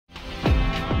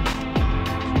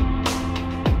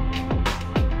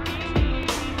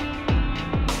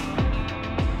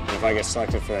If I get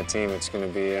selected for that team, it's going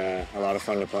to be a lot of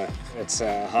fun to play. It's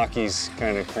hockey's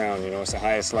kind of crown, you know, it's the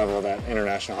highest level that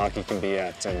international hockey can be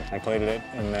at. And I played it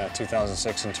in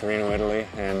 2006 in Torino, Italy,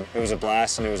 and it was a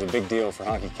blast and it was a big deal for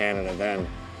Hockey Canada then.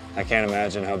 I can't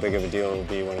imagine how big of a deal it will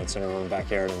be when it's in our own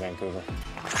backyard in Vancouver.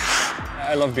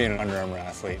 I love being an Under Armour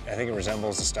athlete. I think it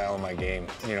resembles the style of my game.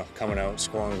 You know, coming out,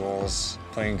 scoring goals,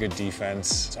 playing good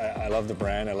defense. I love the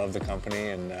brand, I love the company,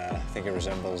 and I think it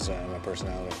resembles my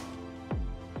personality.